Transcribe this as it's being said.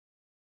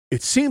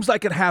It seems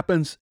like it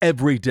happens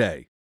every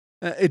day.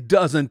 It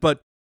doesn't,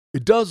 but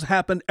it does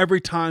happen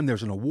every time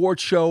there's an award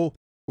show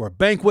or a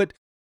banquet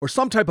or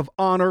some type of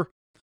honor.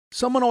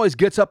 Someone always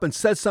gets up and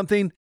says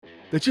something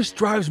that just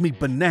drives me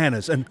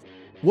bananas. And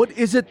what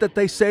is it that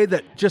they say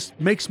that just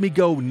makes me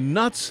go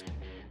nuts?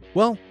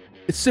 Well,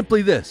 it's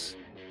simply this.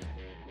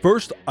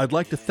 First, I'd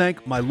like to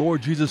thank my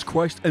Lord Jesus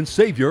Christ and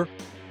Savior.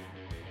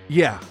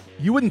 Yeah,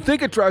 you wouldn't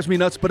think it drives me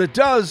nuts, but it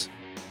does.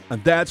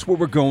 And that's where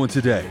we're going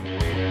today.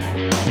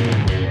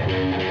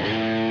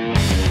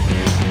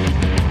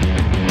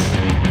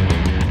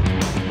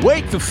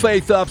 Wake the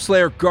faith up,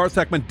 Slayer. Garth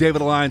Heckman,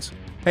 David Alliance.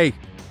 Hey,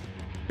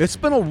 it's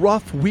been a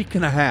rough week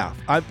and a half.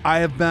 I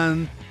have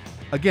been,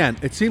 again,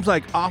 it seems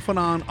like off and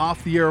on,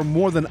 off the air,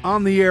 more than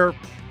on the air.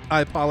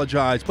 I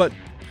apologize. But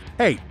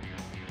hey,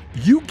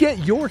 you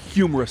get your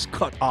humerus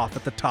cut off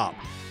at the top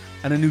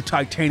and a new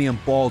titanium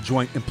ball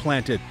joint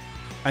implanted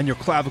and your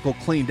clavicle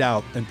cleaned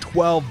out and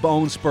 12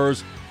 bone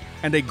spurs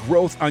and a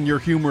growth on your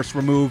humerus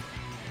removed.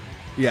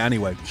 Yeah,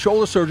 anyway,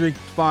 shoulder surgery,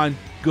 fine,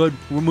 good,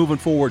 we're moving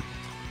forward.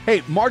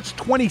 Hey, March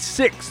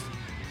 26th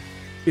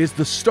is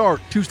the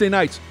start, Tuesday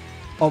nights,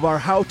 of our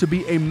How to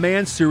Be a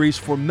Man series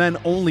for men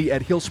only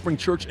at HillSpring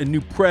Church in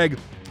New Prague.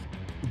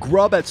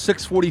 GRUB at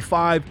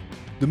 6:45.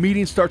 The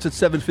meeting starts at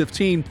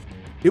 7:15.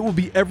 It will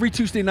be every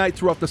Tuesday night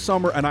throughout the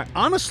summer, and I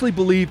honestly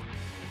believe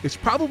it's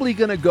probably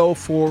going to go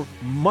for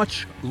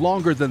much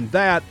longer than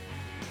that.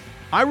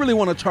 I really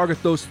want to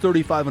target those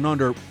 35 and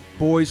under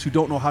boys who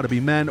don't know how to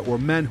be men, or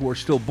men who are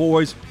still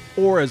boys,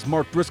 or as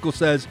Mark Driscoll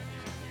says,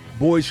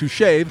 boys who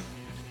shave.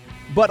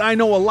 But I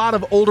know a lot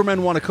of older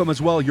men want to come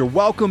as well. You're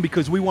welcome,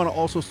 because we want to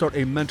also start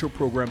a mentor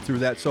program through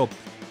that. So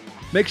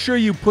make sure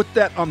you put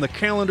that on the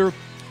calendar.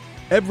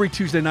 Every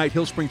Tuesday night,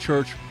 HillSpring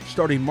Church,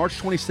 starting March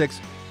 26th,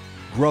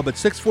 GRUB at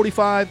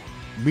 6:45,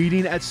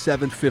 meeting at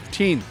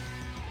 7:15.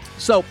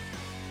 So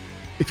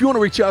if you want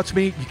to reach out to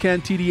me, you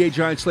can,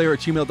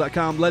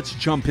 TDAgiantslayer@gmail.com. Let's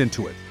jump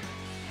into it.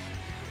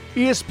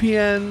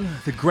 ESPN,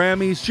 the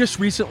Grammys, just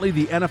recently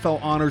the NFL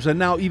honors, and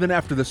now even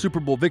after the Super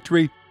Bowl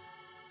victory,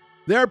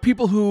 there are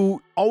people who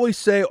always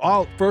say,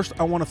 oh, first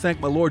I want to thank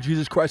my Lord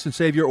Jesus Christ and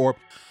Savior, or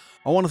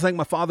I want to thank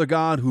my Father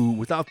God, who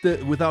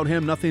without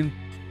him nothing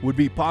would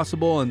be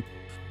possible. And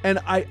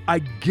I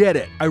get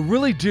it. I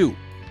really do.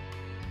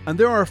 And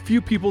there are a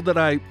few people that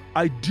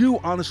I do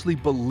honestly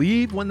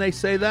believe when they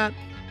say that.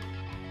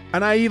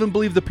 And I even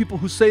believe the people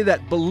who say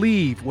that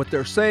believe what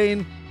they're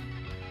saying.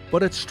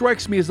 But it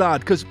strikes me as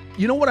odd, because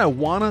you know what I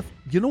want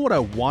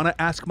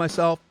to ask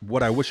myself,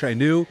 what I wish I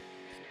knew?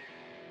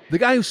 The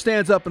guy who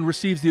stands up and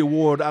receives the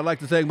award, I'd like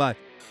to thank my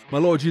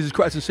Lord Jesus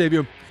Christ and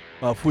Savior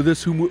for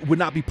this, who would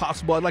not be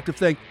possible. I'd like to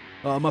thank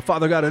my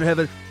Father God in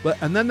heaven.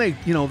 And then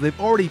they've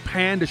already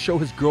panned to show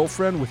his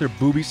girlfriend with her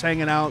boobies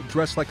hanging out,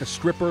 dressed like a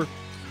stripper.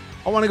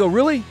 I want to go,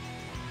 really?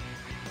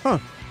 Huh.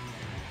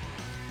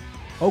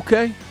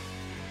 Okay.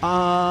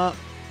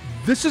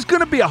 This is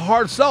going to be a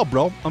hard sell,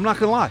 bro. I'm not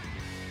going to lie.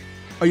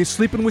 Are you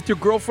sleeping with your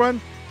girlfriend?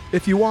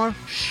 If you are,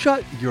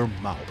 shut your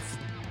mouth.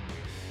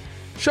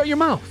 Shut your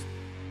mouth.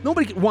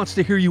 Nobody wants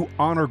to hear you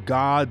honor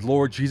God,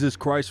 Lord Jesus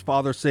Christ,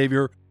 Father,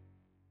 Savior.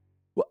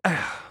 Well,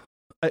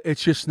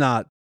 it's just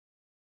not.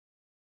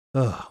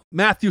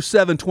 Matthew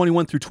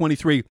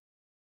 7:21-23.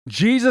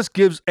 Jesus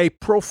gives a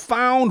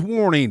profound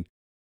warning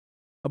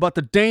about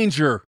the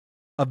danger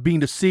of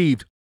being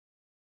deceived.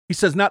 He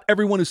says, not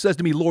everyone who says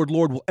to me, Lord,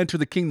 Lord, will enter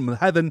the kingdom of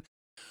heaven.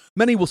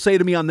 Many will say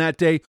to me on that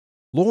day,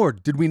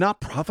 Lord, did we not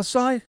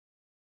prophesy?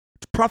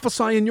 To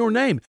prophesy in your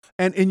name,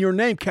 and in your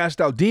name cast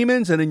out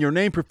demons, and in your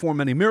name perform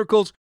many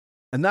miracles.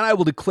 And then I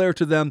will declare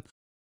to them,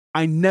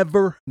 I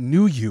never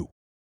knew you.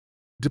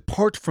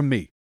 Depart from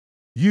me,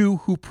 you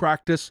who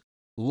practice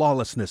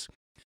lawlessness.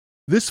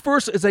 This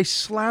verse is a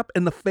slap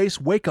in the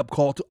face wake-up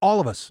call to all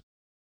of us.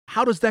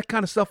 How does that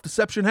kind of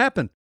self-deception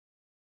happen?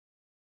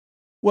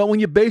 Well,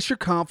 when you base your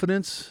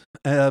confidence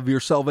of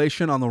your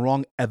salvation on the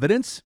wrong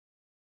evidence.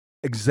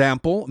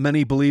 Example,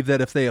 many believe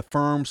that if they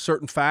affirm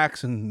certain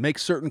facts and make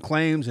certain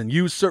claims and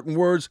use certain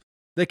words,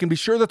 they can be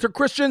sure that they're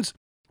Christians.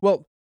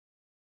 Well,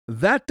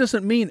 that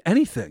doesn't mean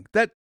anything.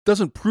 That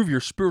doesn't prove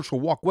your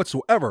spiritual walk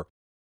whatsoever.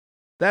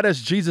 That,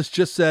 as Jesus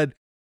just said,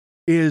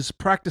 is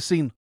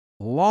practicing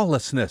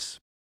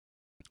lawlessness.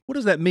 What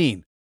does that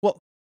mean?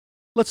 Well,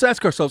 let's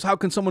ask ourselves, how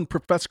can someone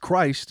profess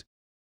Christ,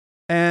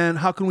 and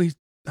how can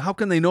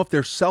they know if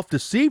they're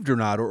self-deceived or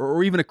not,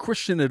 or even a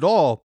Christian at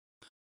all?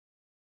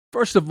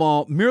 First of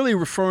all, merely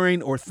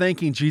referring or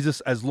thanking Jesus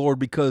as Lord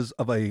because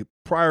of a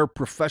prior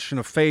profession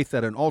of faith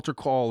at an altar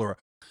call, or a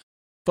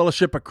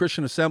Fellowship of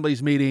Christian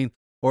Assemblies meeting,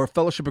 or a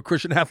Fellowship of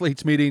Christian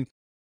Athletes meeting,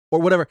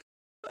 or whatever,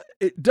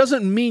 it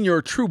doesn't mean you're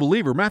a true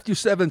believer. Matthew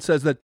 7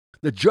 says that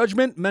at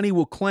judgment, many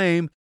will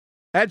claim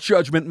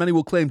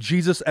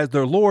Jesus as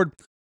their Lord,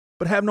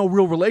 but have no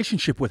real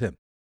relationship with him.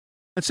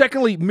 And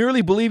secondly,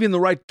 merely believing the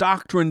right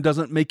doctrine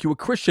doesn't make you a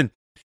Christian.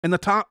 In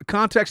the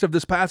context of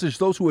this passage,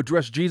 those who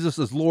address Jesus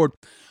as Lord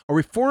are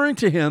referring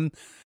to him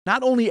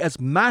not only as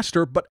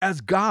master, but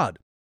as God.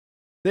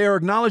 They are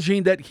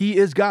acknowledging that he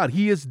is God,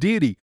 he is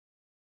deity.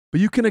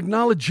 But you can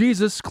acknowledge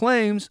Jesus'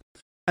 claims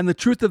and the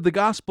truth of the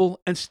gospel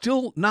and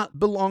still not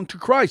belong to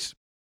Christ?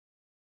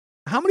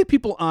 How many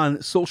people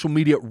on social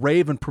media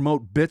rave and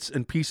promote bits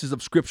and pieces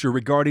of scripture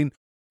regarding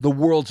the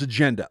world's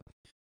agenda?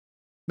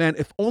 Man,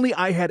 if only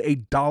I had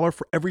 $1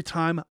 for every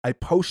time I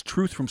post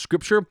truth from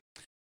scripture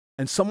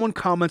and someone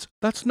comments,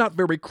 that's not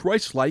very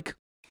Christ-like.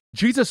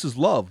 Jesus is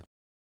love.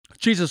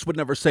 Jesus would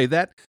never say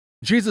that.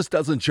 Jesus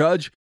doesn't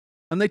judge.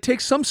 And they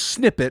take some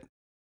snippet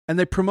and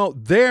they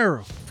promote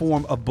their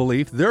form of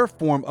belief, their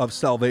form of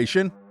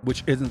salvation,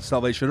 which isn't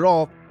salvation at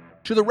all,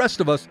 to the rest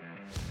of us.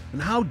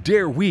 And how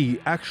dare we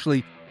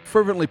actually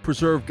fervently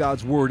preserve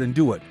God's word and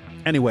do it?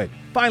 Anyway,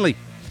 finally,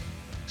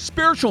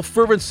 spiritual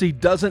fervency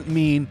doesn't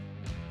mean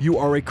you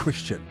are a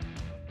Christian.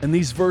 In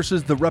these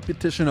verses, the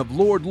repetition of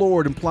Lord,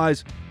 Lord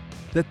implies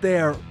that they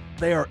are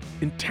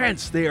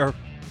intense, they are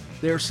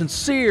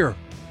sincere,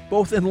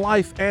 both in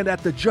life and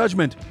at the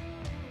judgment.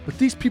 But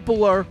these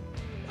people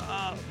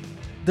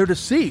they're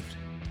deceived.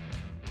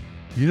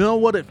 You know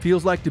what it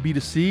feels like to be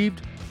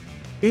deceived?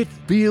 It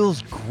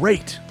feels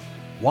great.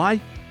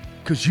 Why?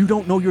 Because you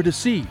don't know you're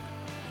deceived.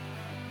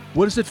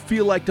 What does it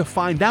feel like to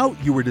find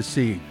out you were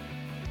deceived?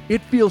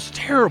 It feels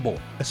terrible,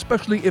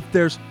 especially if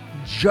there's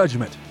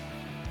judgment.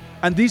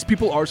 And these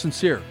people are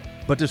sincere,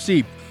 but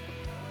deceived.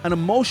 An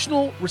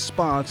emotional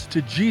response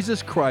to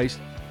Jesus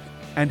Christ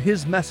and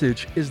his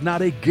message is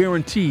not a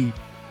guarantee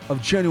of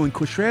genuine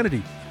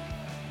Christianity.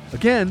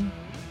 Again,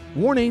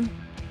 warning,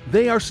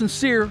 they are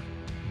sincere,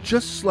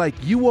 just like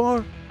you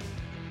are,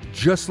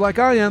 just like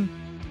I am.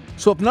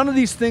 So if none of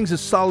these things is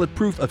solid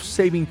proof of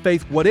saving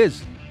faith, what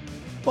is?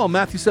 Well,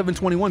 Matthew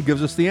 7:21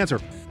 gives us the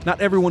answer.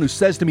 Not everyone who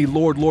says to me,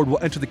 Lord, Lord, will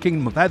enter the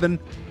kingdom of heaven,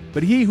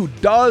 but he who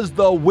does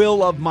the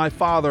will of my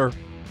Father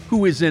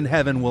who is in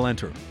heaven will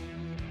enter.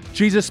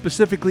 Jesus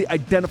specifically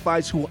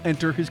identifies who will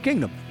enter his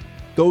kingdom.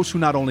 Those who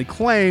not only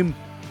claim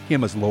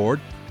him as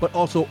Lord, but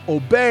also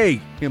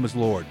obey him as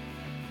Lord.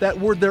 That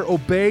word there,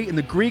 obey, in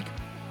the Greek,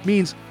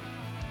 means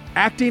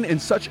acting in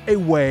such a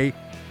way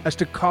as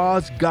to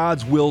cause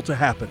God's will to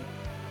happen.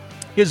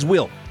 His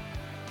will,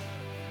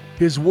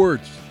 his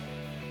words,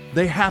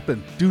 they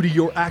happen due to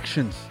your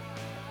actions.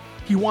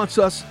 He wants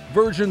us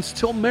virgins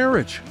till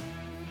marriage.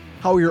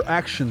 How are your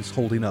actions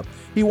holding up?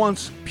 He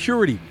wants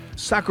purity,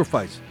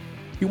 sacrifice.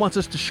 He wants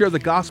us to share the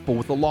gospel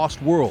with the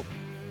lost world.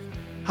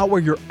 How are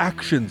your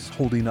actions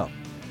holding up?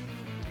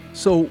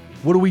 So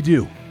what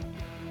do?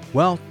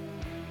 Well,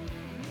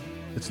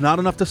 it's not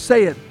enough to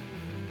say it.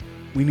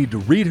 We need to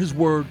read his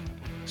word,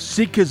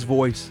 seek his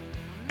voice,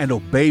 and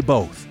obey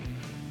both.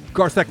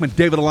 Garth Heckman,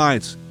 David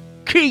Alliance.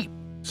 Keep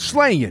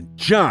slaying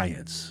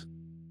giants.